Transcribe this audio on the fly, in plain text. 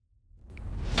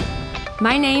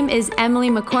My name is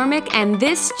Emily McCormick, and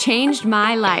this changed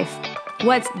my life.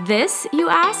 What's this, you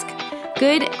ask?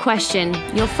 Good question.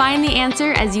 You'll find the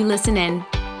answer as you listen in.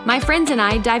 My friends and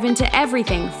I dive into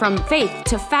everything from faith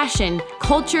to fashion,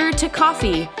 culture to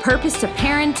coffee, purpose to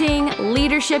parenting,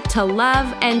 leadership to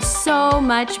love, and so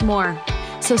much more.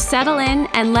 So settle in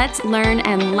and let's learn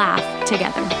and laugh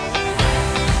together.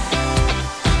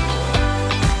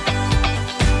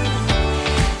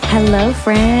 Hello,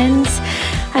 friends.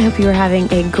 I hope you are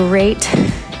having a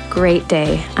great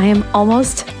day. I am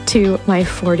almost to my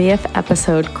 40th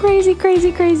episode.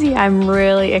 Crazy. I'm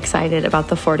really excited about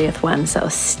the 40th one, so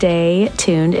stay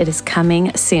tuned. It is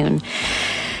coming soon.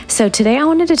 So today I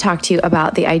wanted to talk to you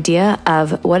about the idea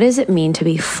of what does it mean to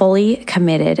be fully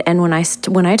committed. And when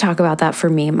I talk about that, for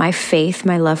me, my faith,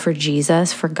 my love for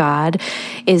Jesus, for God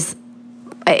is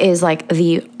like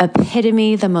the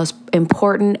epitome, the most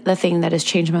important, the thing that has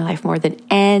changed my life more than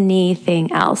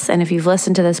anything else. And if you've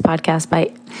listened to this podcast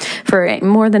for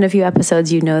more than a few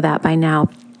episodes, you know that by now.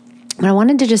 But I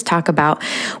wanted to just talk about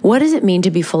what does it mean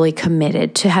to be fully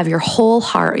committed, to have your whole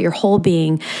heart, your whole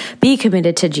being be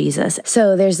committed to Jesus.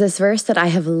 So there's this verse that I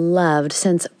have loved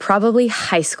since probably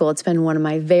high school. It's been one of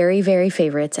my very, very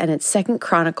favorites, and it's 2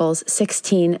 Chronicles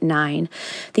 16:9.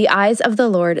 The eyes of the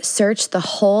Lord search the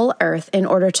whole earth in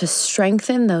order to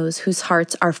strengthen those whose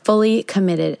hearts are fully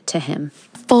committed to Him.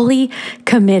 Fully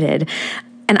committed.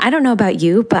 And I don't know about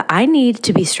you, but I need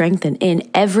to be strengthened in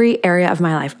every area of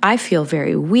my life. I feel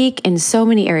very weak in so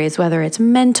many areas, whether it's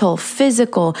mental,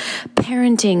 physical,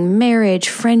 parenting, marriage,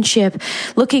 friendship,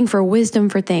 looking for wisdom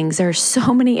for things. There are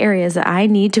so many areas that I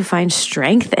need to find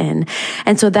strength in.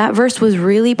 And so that verse was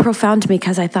really profound to me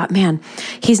because I thought, man,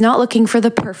 He's not looking for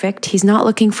the perfect. He's not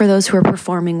looking for those who are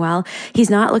performing well. He's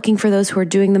not looking for those who are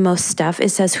doing the most stuff. It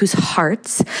says whose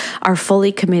hearts are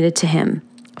fully committed to Him.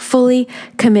 Fully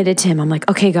committed to Him. I'm like,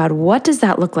 okay, God, what does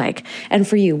that look like? And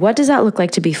for you, what does that look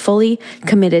like to be fully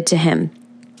committed to Him?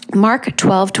 Mark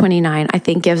 12:29, I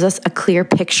think, gives us a clear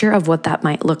picture of what that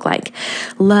might look like.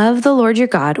 Love the Lord your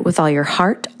God with all your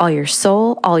heart, all your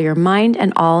soul, all your mind,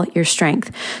 and all your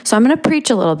strength. So I'm going to preach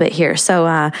a little bit here.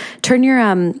 So turn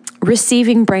your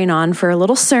receiving brain on for a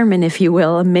little sermon, if you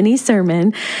will, a mini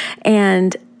sermon.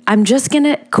 And I'm just going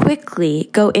to quickly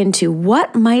go into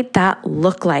what might that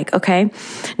look like, okay?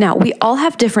 Now, we all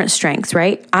have different strengths,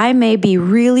 right? I may be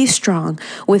really strong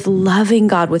with loving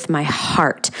God with my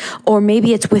heart, or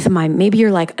maybe it's with maybe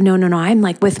you're like, no, I'm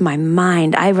like with my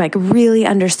mind. I like really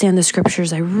understand the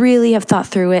scriptures. I really have thought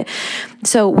through it.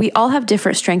 So we all have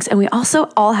different strengths, and we also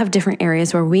all have different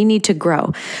areas where we need to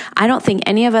grow. I don't think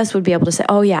any of us would be able to say,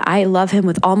 oh yeah, I love Him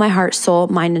with all my heart, soul,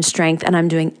 mind, and strength, and I'm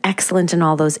doing excellent in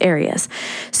all those areas.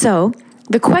 So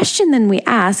the question then we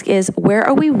ask is, where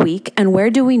are we weak and where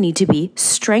do we need to be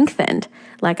strengthened?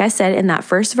 Like I said in that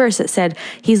first verse, it said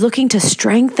He's looking to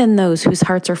strengthen those whose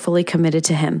hearts are fully committed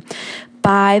to Him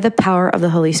by the power of the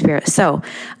Holy Spirit. So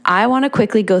I want to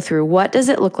quickly go through, what does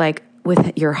it look like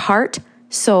with your heart,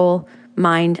 soul,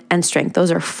 mind, and strength?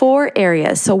 Those are 4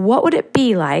 areas. So what would it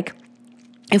be like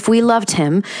if we loved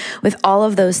Him with all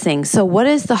of those things? So what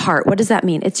is the heart? What does that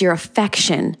mean? It's your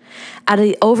affection. Out of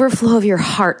the overflow of your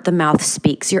heart, the mouth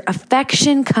speaks. Your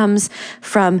affection comes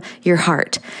from your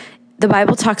heart. The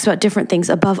Bible talks about different things.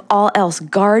 Above all else,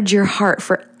 guard your heart,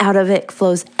 for out of it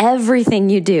flows everything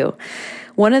you do.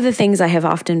 One of the things I have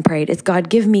often prayed is, God,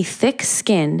 give me thick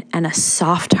skin and a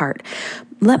soft heart.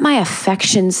 Let my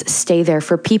affections stay there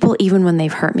for people even when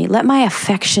they've hurt me. Let my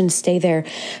affection stay there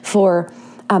for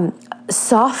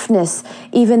softness,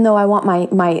 even though I want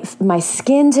my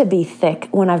skin to be thick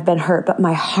when I've been hurt, but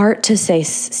my heart to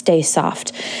stay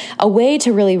soft. A way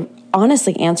to really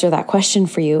honestly answer that question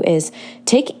for you is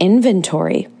take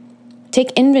inventory.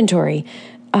 Take inventory.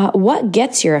 What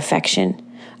gets your affection?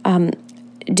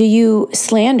 Do you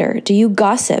slander? Do you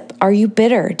gossip? Are you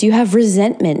bitter? Do you have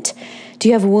resentment? Do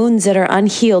you have wounds that are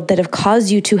unhealed that have caused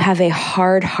you to have a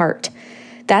hard heart?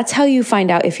 That's how you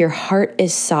find out if your heart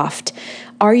is soft.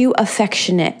 Are you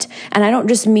affectionate? And I don't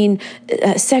just mean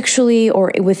sexually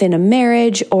or within a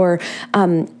marriage or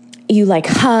you like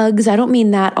hugs. I don't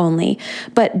mean that only.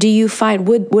 But do you find,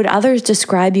 would others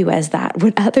describe you as that?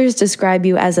 Would others describe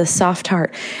you as a soft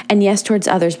heart? And yes, towards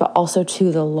others, but also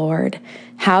to the Lord.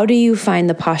 How do you find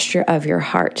the posture of your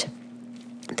heart?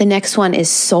 The next one is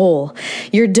soul,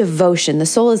 your devotion. The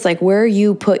soul is like where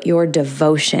you put your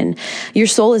devotion. Your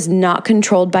soul is not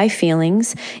controlled by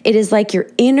feelings. It is like your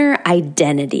inner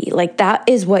identity. Like that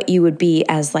is what you would be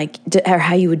as like, or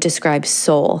how you would describe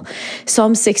soul.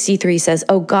 Psalm 63 says,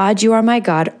 "Oh God, you are my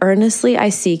God. Earnestly I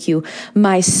seek you.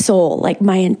 My soul, like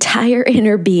my entire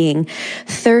inner being,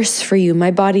 thirsts for you.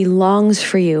 My body longs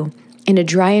for you. in a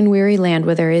dry and weary land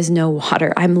where there is no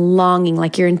water. I'm longing,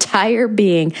 like your entire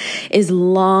being is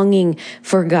longing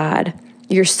for God.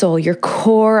 Your soul, your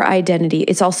core identity.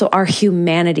 It's also our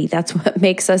humanity. That's what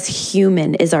makes us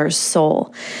human, is our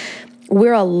soul.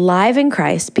 We're alive in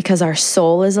Christ because our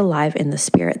soul is alive in the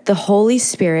Spirit. The Holy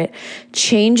Spirit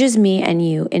changes me and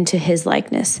you into His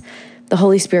likeness. The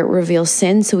Holy Spirit reveals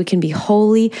sin so we can be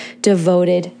wholly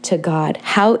devoted to God.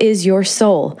 How is your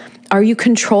soul? Are you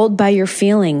controlled by your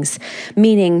feelings?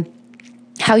 Meaning,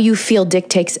 how you feel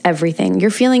dictates everything.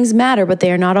 Your feelings matter, but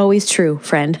they are not always true,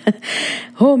 friend.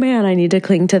 Oh man, I need to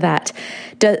cling to that.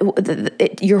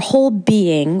 Your whole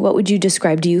being, what would you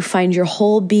describe? Do you find your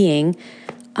whole being,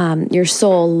 your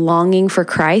soul longing for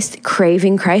Christ,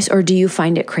 craving Christ, or do you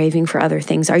find it craving for other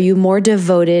things? Are you more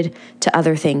devoted to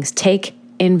other things? Take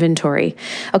inventory.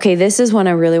 Okay, this is when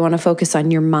I really want to focus on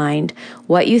your mind,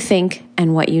 what you think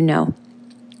and what you know.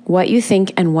 What you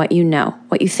think and what you know,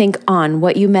 what you think on,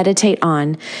 what you meditate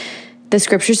on. The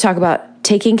scriptures talk about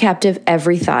taking captive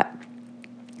every thought.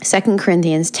 2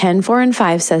 Corinthians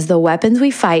 10:4-5 says, the weapons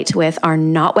we fight with are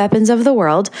not weapons of the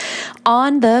world.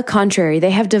 On the contrary,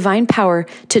 they have divine power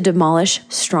to demolish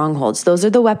strongholds. Those are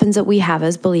the weapons that we have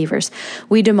as believers.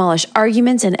 We demolish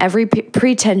arguments and every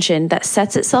pretension that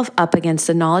sets itself up against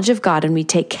the knowledge of God, and we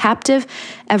take captive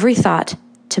every thought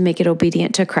to make it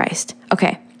obedient to Christ.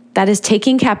 Okay. That is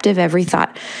taking captive every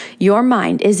thought. Your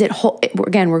mind, is it,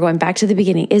 again, we're going back to the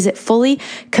beginning. Is it fully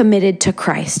committed to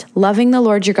Christ? Loving the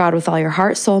Lord your God with all your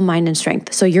heart, soul, mind, and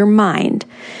strength. So your mind,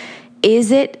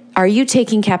 are you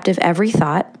taking captive every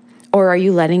thought, or are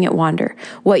you letting it wander?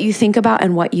 What you think about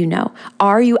and what you know.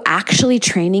 Are you actually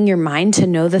training your mind to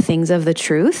know the things of the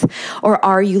truth, or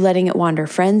are you letting it wander?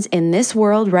 Friends, in this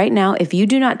world right now, if you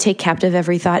do not take captive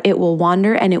every thought, it will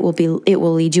wander and it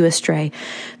will lead you astray.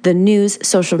 The news,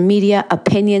 social media,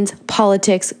 opinions,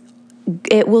 politics,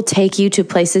 it will take you to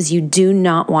places you do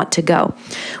not want to go,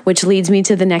 which leads me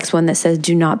to the next one that says,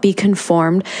 do not be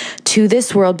conformed to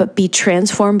this world, but be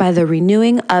transformed by the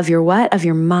renewing of your what? Of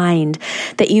your mind,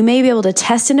 that you may be able to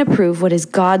test and approve what is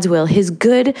God's will, His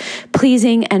good,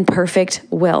 pleasing, and perfect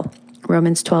will.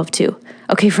 Romans 12:2.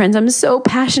 Okay, friends, I'm so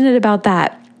passionate about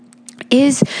that.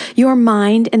 Is your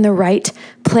mind in the right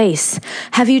place?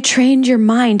 Have you trained your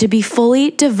mind to be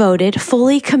fully devoted,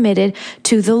 fully committed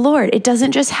to the Lord? It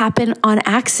doesn't just happen on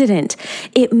accident.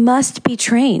 It must be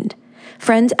trained.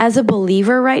 Friends, as a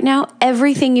believer right now,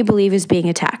 everything you believe is being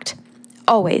attacked.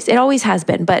 Always. It always has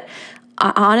been. But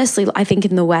honestly, I think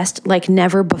in the West, like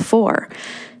never before.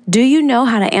 Do you know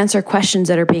how to answer questions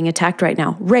that are being attacked right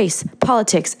now? Race,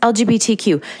 politics,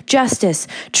 LGBTQ, justice,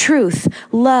 truth,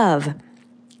 love.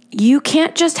 You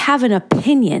can't just have an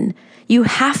opinion. You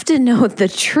have to know the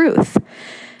truth.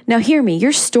 Now hear me,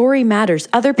 your story matters.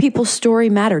 Other people's story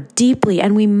matter deeply,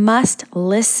 and we must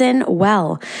listen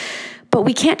well. But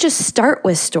we can't just start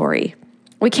with story.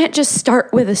 We can't just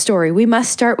start with a story. We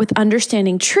must start with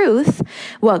understanding truth,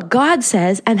 what God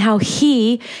says, and how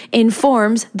He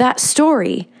informs that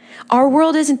story. Our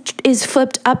world is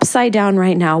flipped upside down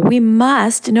right now. We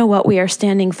must know what we are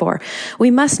standing for.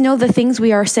 We must know the things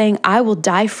we are saying, I will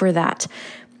die for that.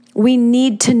 We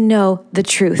need to know the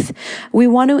truth. We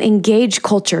want to engage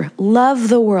culture, love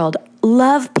the world,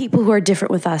 love people who are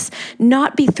different with us,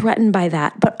 not be threatened by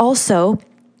that, but also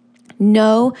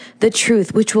know the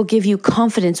truth, which will give you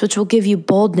confidence, which will give you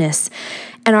boldness.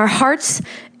 And our hearts,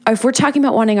 if we're talking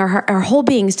about wanting our whole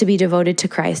beings to be devoted to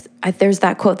Christ, there's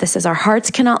that quote that says, our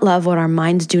hearts cannot love what our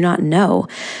minds do not know.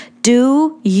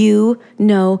 Do you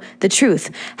know the truth?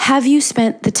 Have you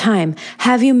spent the time?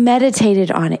 Have you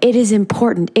meditated on it? It is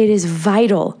important. It is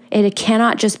vital. It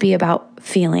cannot just be about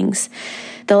feelings.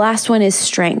 The last one is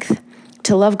strength,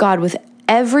 to love God with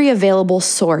every available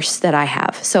source that I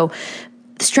have. So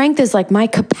strength is like my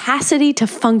capacity to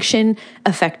function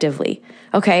effectively.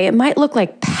 Okay, it might look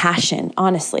like passion,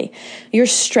 honestly. Your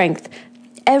strength,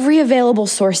 every available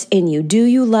source in you. Do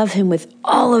you love Him with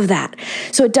all of that?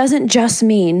 So it doesn't just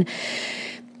mean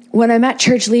when I'm at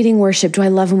church leading worship, do I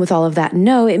love Him with all of that?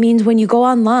 No, it means when you go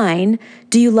online,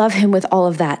 do you love Him with all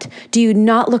of that? Do you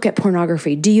not look at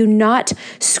pornography? Do you not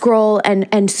scroll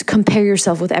and compare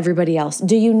yourself with everybody else?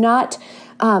 Do you not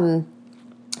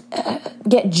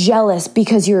get jealous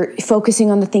because you're focusing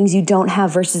on the things you don't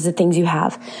have versus the things you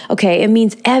have? Okay, it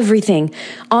means everything.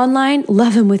 Online,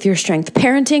 love Him with your strength.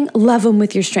 Parenting, love Him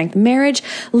with your strength. Marriage,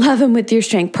 love Him with your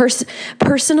strength.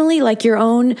 Personally, like your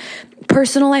own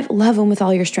personal life, love Him with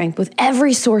all your strength, with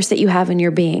every source that you have in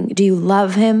your being. Do you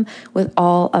love Him with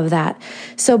all of that?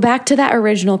 So back to that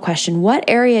original question, what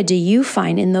area do you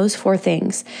find in those four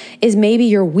things is maybe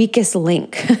your weakest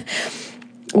link?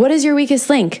 What is your weakest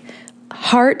link?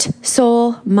 heart,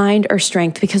 soul, mind, or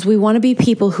strength, because we want to be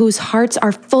people whose hearts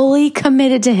are fully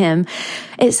committed to Him.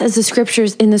 It says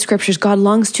in the scriptures, God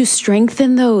longs to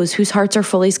strengthen those whose hearts are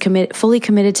fully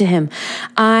committed to Him.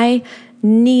 I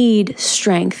need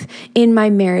strength in my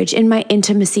marriage, in my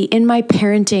intimacy, in my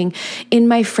parenting, in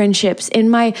my friendships, in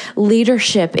my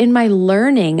leadership, in my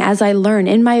learning as I learn,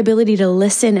 in my ability to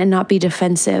listen and not be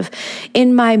defensive,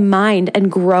 in my mind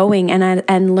and growing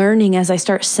and learning as I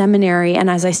start seminary and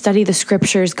as I study the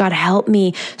scriptures. God, help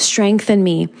me, strengthen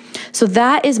me. So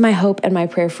that is my hope and my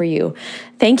prayer for you.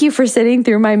 Thank you for sitting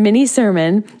through my mini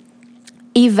sermon.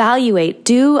 Evaluate,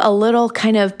 do a little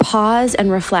kind of pause and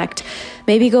reflect.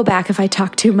 Maybe go back if I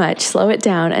talk too much, slow it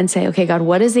down and say, okay, God,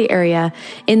 what is the area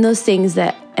in those things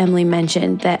that Emily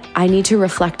mentioned that I need to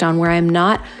reflect on where I'm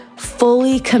not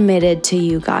fully committed to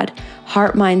you, God?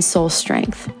 Heart, mind, soul,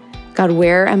 strength. God,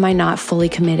 where am I not fully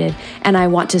committed? And I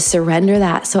want to surrender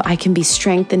that so I can be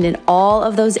strengthened in all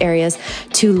of those areas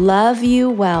to love you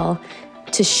well,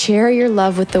 to share your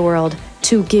love with the world,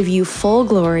 to give you full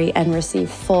glory and receive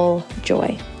full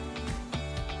joy.